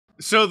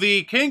So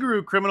the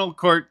kangaroo criminal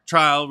court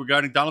trial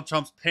regarding Donald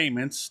Trump's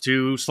payments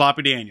to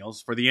Sloppy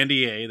Daniels for the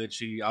NDA that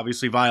she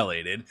obviously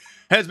violated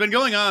has been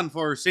going on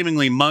for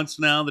seemingly months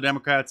now. The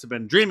Democrats have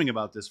been dreaming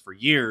about this for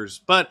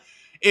years, but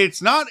it's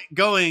not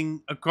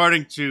going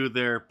according to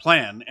their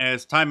plan.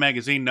 As Time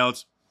magazine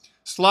notes,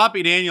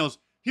 Sloppy Daniels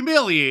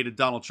humiliated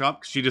Donald Trump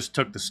because she just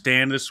took the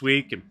stand this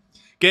week and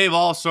gave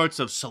all sorts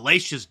of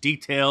salacious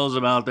details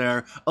about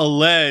their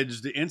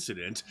alleged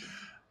incident.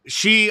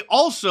 She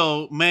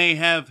also may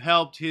have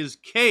helped his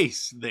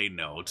case, they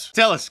note.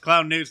 Tell us,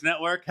 Clown News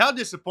Network, how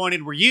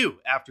disappointed were you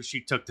after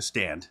she took the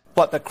stand?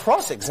 But the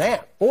cross-exam,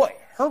 boy,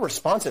 her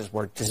responses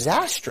were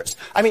disastrous.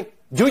 I mean,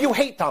 do you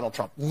hate Donald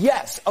Trump?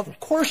 Yes, of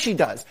course she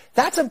does.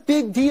 That's a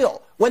big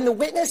deal. When the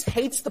witness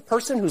hates the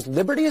person whose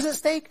liberty is at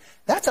stake,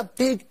 that's a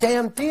big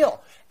damn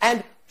deal.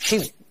 And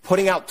she's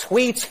putting out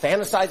tweets,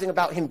 fantasizing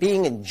about him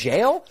being in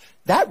jail.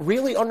 That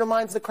really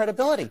undermines the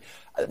credibility.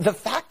 The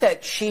fact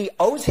that she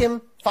owes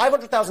him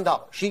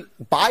 $500,000. She,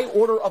 by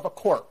order of a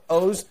court,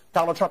 owes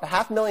Donald Trump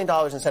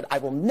 $500,000 and said, I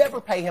will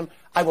never pay him.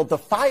 I will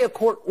defy a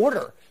court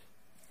order.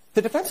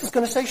 The defense is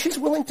going to say she's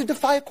willing to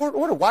defy a court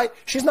order. Why?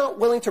 She's not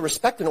willing to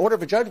respect an order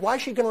of a judge. Why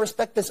is she going to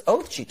respect this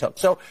oath she took?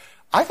 So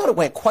I thought it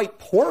went quite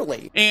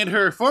poorly. And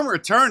her former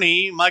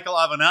attorney, Michael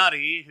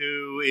Avenatti,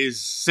 who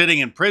is sitting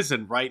in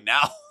prison right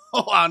now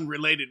on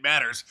related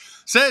matters,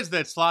 says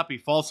that Sloppy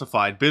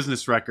falsified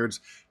business records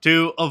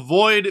to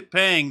avoid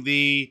paying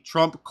the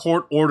Trump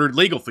court-ordered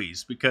legal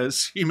fees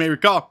because, you may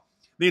recall,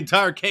 the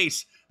entire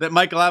case that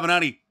Michael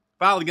Avenatti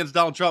filed against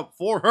Donald Trump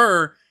for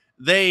her,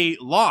 they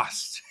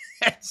lost.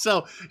 And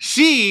so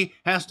she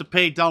has to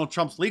pay Donald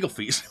Trump's legal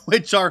fees,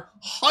 which are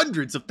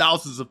hundreds of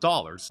thousands of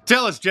dollars.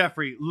 Tell us,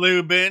 Jeffrey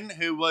Lubin,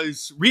 who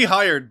was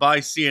rehired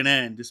by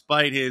CNN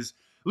despite his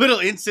little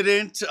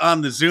incident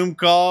on the Zoom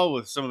call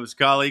with some of his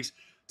colleagues.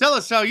 Tell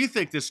us how you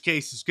think this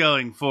case is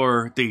going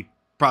for the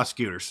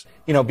prosecutors.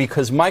 You know,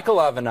 because Michael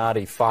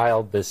Avenatti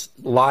filed this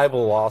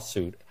libel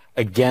lawsuit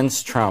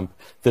against Trump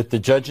that the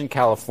judge in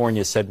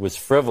California said was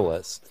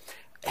frivolous.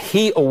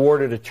 He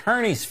awarded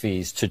attorney's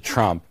fees to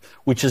Trump,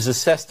 which is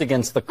assessed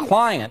against the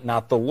client,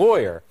 not the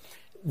lawyer.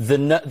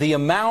 The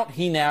amount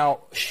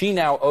she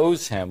now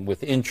owes him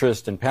with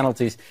interest and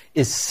penalties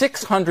is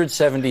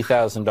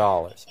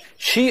 $670,000.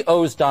 She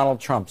owes Donald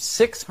Trump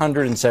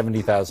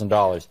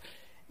 $670,000.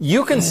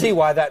 You can see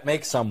why that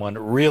makes someone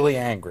really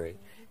angry.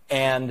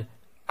 And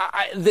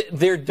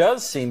there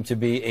does seem to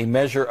be a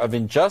measure of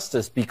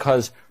injustice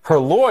because her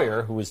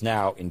lawyer, who is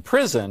now in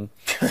prison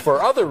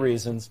for other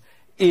reasons,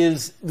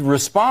 is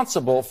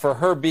responsible for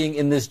her being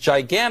in this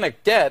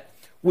gigantic debt,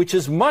 which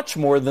is much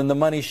more than the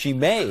money she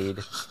made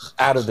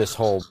out of this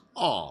whole.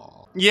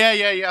 Oh,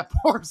 yeah.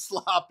 Poor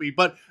Sloppy.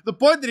 But the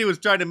point that he was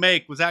trying to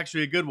make was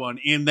actually a good one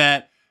in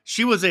that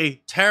she was a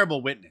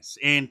terrible witness.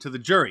 And to the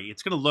jury,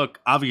 it's going to look,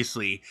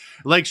 obviously,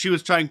 like she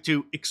was trying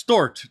to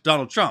extort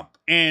Donald Trump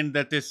and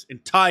that this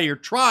entire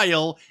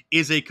trial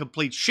is a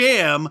complete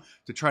sham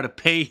to try to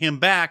pay him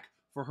back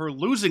for her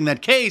losing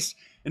that case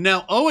and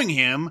now owing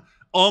him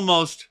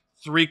almost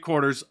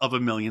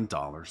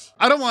 $750,000.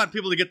 I don't want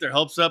people to get their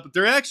hopes up, but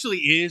there actually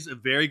is a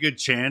very good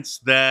chance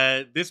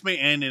that this may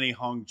end in a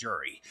hung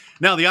jury.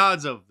 Now, the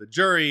odds of the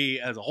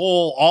jury as a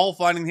whole all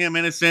finding him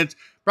innocent,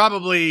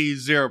 probably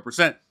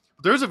 0%.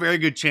 But there's a very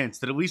good chance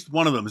that at least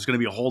one of them is going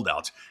to be a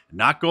holdout and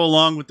not go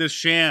along with this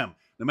sham,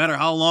 no matter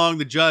how long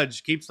the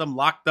judge keeps them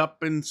locked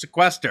up in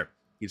sequester.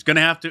 He's going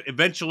to have to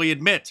eventually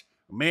admit,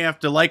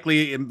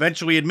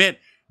 eventually admit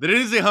that it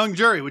is a hung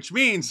jury, which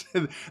means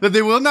that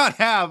they will not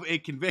have a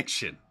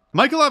conviction.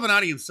 Michael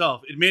Avenatti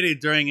himself admitted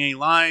during a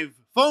live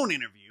phone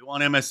interview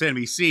on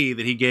MSNBC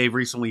that he gave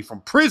recently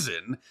from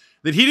prison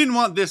that he didn't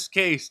want this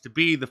case to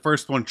be the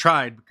first one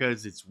tried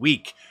because it's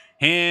weak.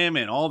 Him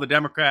and all the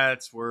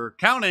Democrats were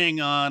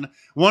counting on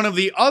one of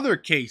the other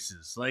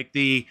cases, like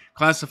the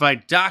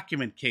classified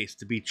document case,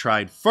 to be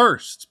tried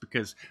first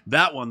because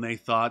that one they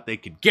thought they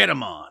could get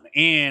him on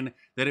and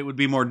that it would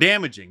be more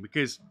damaging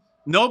because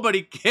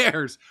nobody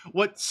cares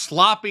what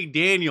Sloppy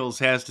Daniels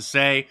has to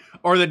say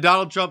or that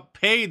Donald Trump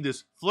paid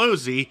this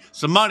floozy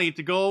some money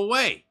to go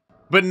away.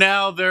 But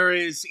now there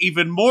is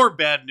even more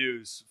bad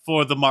news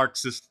for the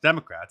Marxist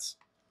Democrats.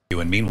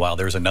 And meanwhile,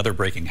 there's another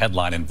breaking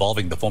headline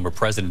involving the former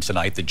president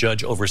tonight. The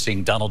judge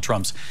overseeing Donald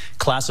Trump's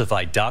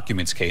classified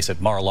documents case at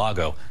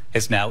Mar-a-Lago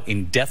has now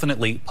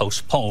indefinitely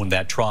postponed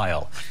that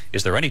trial.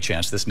 Is there any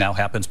chance this now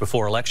happens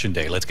before Election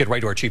Day? Let's get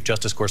right to our Chief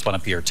Justice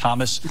correspondent, Pierre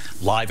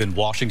Thomas, live in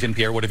Washington.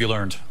 Pierre, what have you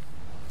learned?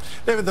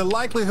 David, the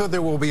likelihood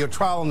there will be a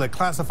trial in the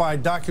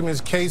classified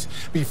documents case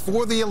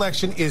before the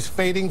election is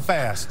fading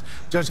fast.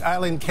 Judge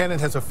Eileen Cannon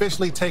has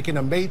officially taken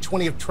a May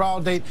 20th trial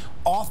date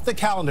off the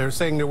calendar,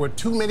 saying there were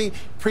too many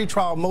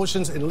pretrial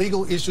motions and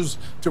legal issues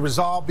to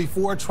resolve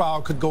before a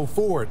trial could go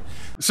forward.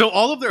 So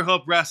all of their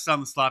hope rests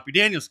on the Sloppy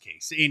Daniels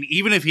case. And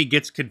even if he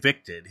gets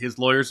convicted, his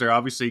lawyers are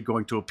obviously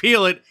going to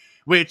appeal it,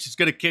 which is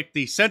going to kick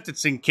the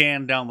sentencing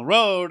can down the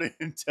road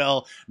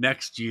until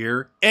next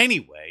year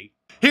anyway.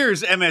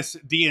 Here's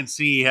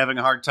MSDNC having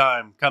a hard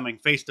time coming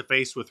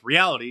face-to-face with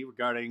reality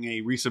regarding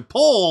a recent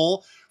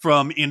poll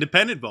from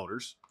independent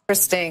voters.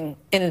 Interesting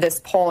in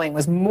this polling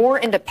was more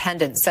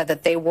independents said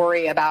that they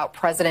worry about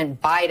President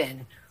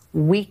Biden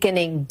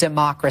weakening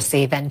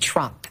democracy than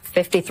Trump,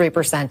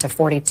 53% to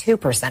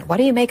 42%. What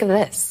do you make of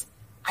this?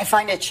 I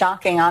find it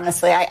shocking,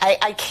 honestly.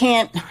 I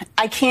can't,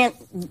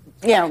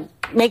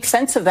 make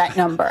sense of that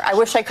number. I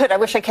wish I could. I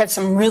wish I could have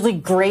some really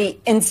great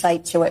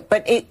insight to it.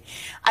 But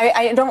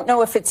I don't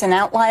know if it's an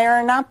outlier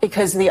or not,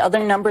 because the other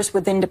numbers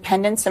with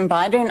independents and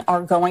Biden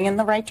are going in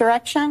the right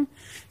direction.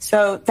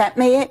 So that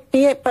may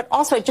be it. But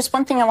also, just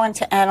one thing I wanted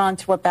to add on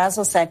to what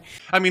Basil said.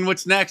 I mean,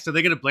 what's next? Are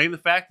they going to blame the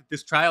fact that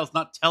this trial is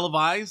not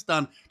televised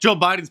on Joe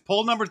Biden's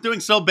poll numbers doing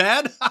so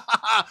bad?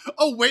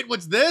 Oh, wait,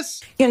 what's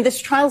this? This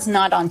trial's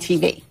not on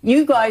TV.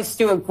 You guys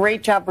do a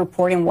great job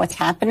reporting what's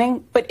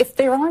happening. But if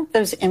there aren't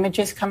those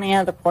images coming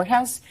out of the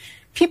courthouse,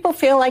 people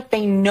feel like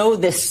they know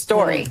this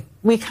story.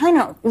 We've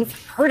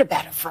heard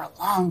about it for a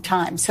long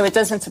time. So it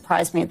doesn't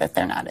surprise me that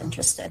they're not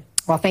interested.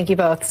 Well, thank you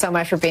both so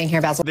much for being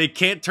here, Basil. They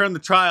can't turn the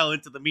trial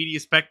into the media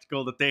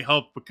spectacle that they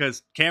hope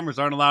because cameras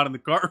aren't allowed in the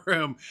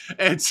courtroom.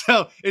 And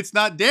so it's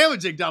not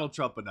damaging Donald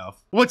Trump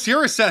enough. What's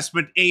your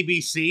assessment,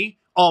 ABC?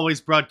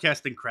 Always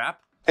broadcasting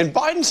crap. And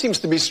Biden seems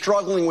to be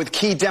struggling with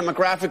key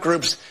demographic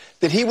groups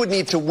that he would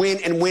need to win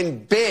and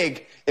win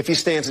big if he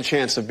stands a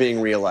chance of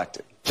being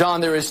reelected.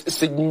 John, there is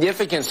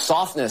significant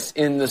softness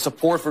in the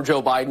support for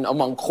Joe Biden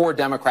among core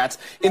Democrats.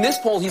 In this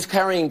poll, he's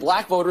carrying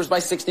black voters by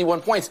 61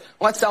 points.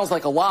 Well, that sounds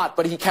like a lot,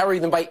 but he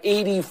carried them by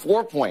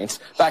 84 points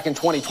back in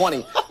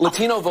 2020.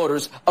 Latino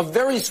voters, a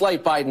very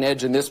slight Biden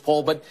edge in this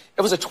poll, but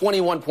it was a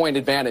 21-point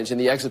advantage in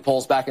the exit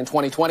polls back in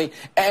 2020.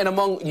 And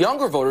among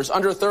younger voters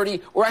under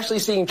 30, we're actually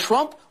seeing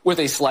Trump with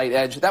a slight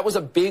edge. That was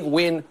a big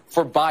win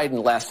for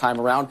Biden last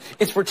time around.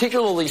 It's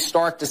particularly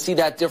stark to see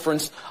that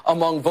difference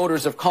among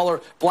voters of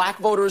color. Black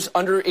voters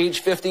under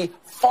age 50,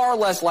 far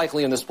less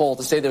likely in this poll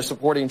to say they're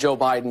supporting Joe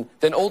Biden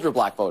than older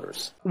black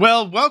voters.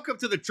 Well, welcome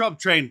to the Trump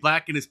train,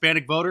 black and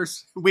Hispanic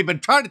voters. We've been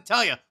trying to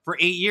tell you for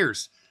 8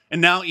 years.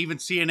 And now even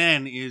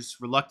CNN is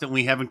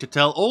reluctantly having to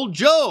tell old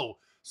Joe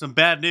some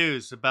bad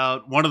news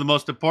about one of the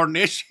most important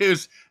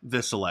issues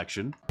this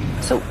election.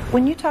 So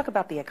when you talk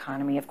about the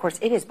economy, of course,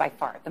 it is by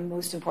far the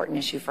most important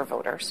issue for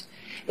voters.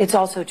 It's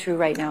also true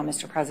right now,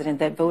 Mr. President,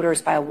 that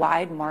voters by a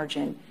wide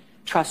margin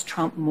trust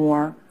Trump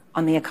more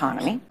on the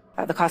economy.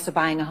 The cost of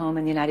buying a home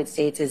in the United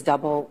States is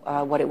double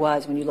what it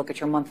was when you look at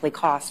your monthly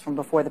costs from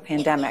before the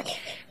pandemic.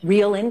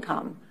 Real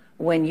income,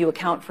 when you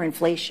account for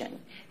inflation,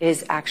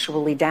 is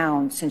actually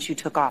down since you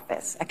took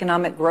office.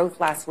 Economic growth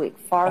last week,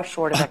 far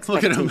short of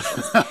expectations.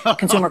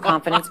 Consumer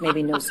confidence,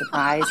 maybe no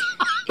surprise,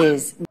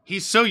 is...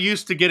 He's so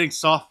used to getting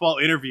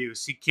softball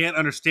interviews, he can't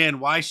understand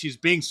why she's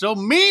being so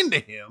mean to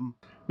him.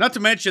 Not to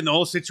mention the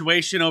whole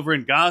situation over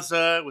in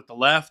Gaza with the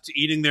left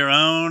eating their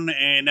own,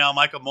 and now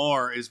Michael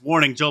Moore is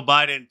warning Joe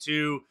Biden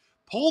to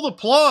pull the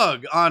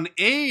plug on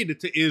aid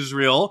to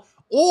Israel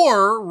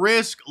or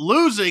risk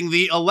losing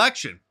the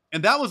election.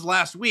 And that was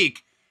last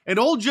week. And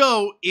old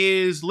Joe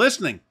is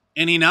listening.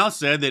 And he now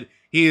said that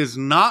he is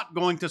not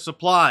going to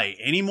supply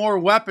any more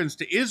weapons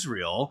to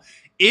Israel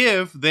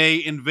if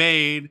they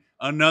invade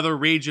another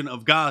region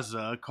of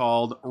Gaza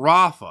called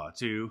Rafah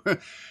to,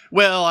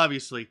 well,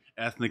 obviously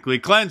ethnically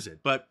cleanse it.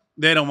 But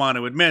they don't want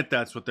to admit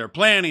that's what their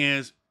plan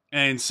is.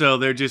 And so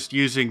they're just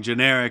using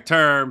generic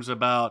terms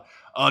about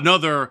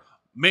another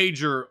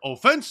major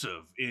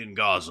offensive in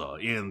Gaza,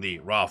 in the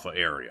Rafah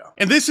area.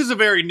 And this is a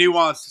very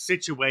nuanced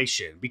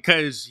situation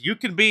because you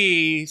can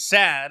be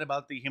sad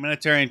about the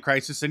humanitarian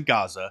crisis in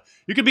Gaza.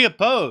 You can be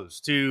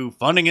opposed to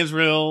funding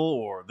Israel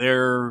or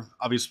their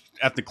obvious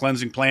ethnic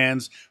cleansing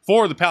plans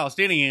for the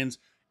Palestinians.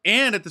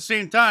 And at the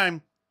same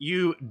time,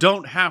 you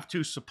don't have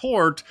to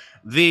support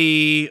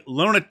the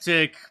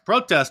lunatic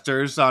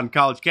protesters on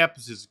college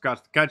campuses across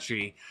the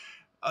country,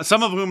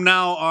 some of whom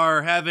now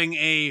are having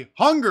a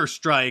hunger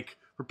strike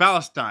for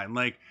Palestine,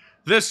 like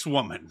this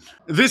woman.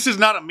 This is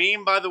not a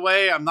meme, by the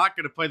way. I'm not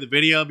going to play the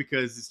video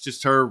because it's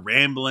just her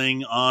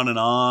rambling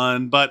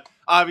on, but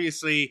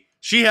obviously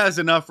she has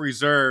enough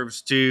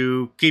reserves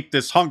to keep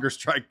this hunger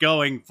strike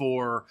going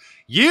for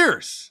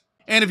years.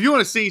 And if you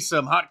want to see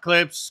some hot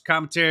clips,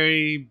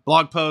 commentary,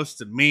 blog posts,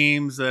 and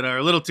memes that are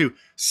a little too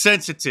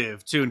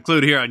sensitive to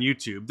include here on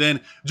YouTube,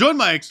 then join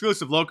my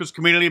exclusive Locals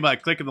community by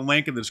clicking the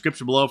link in the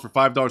description below for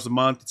 $5 a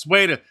month. It's a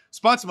way to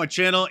sponsor my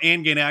channel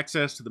and gain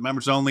access to the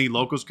members-only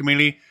Locals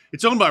community.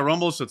 It's owned by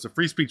Rumble, so it's a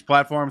free speech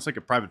platform. It's like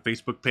a private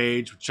Facebook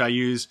page, which I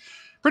use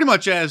pretty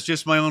much as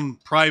just my own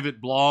private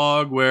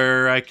blog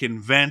where I can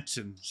vent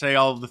and say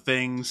all of the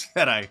things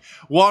that I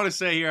want to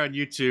say here on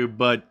YouTube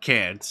but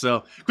can't.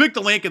 So click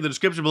the link in the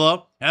description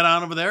below, head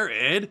on over there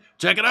and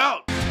check it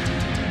out.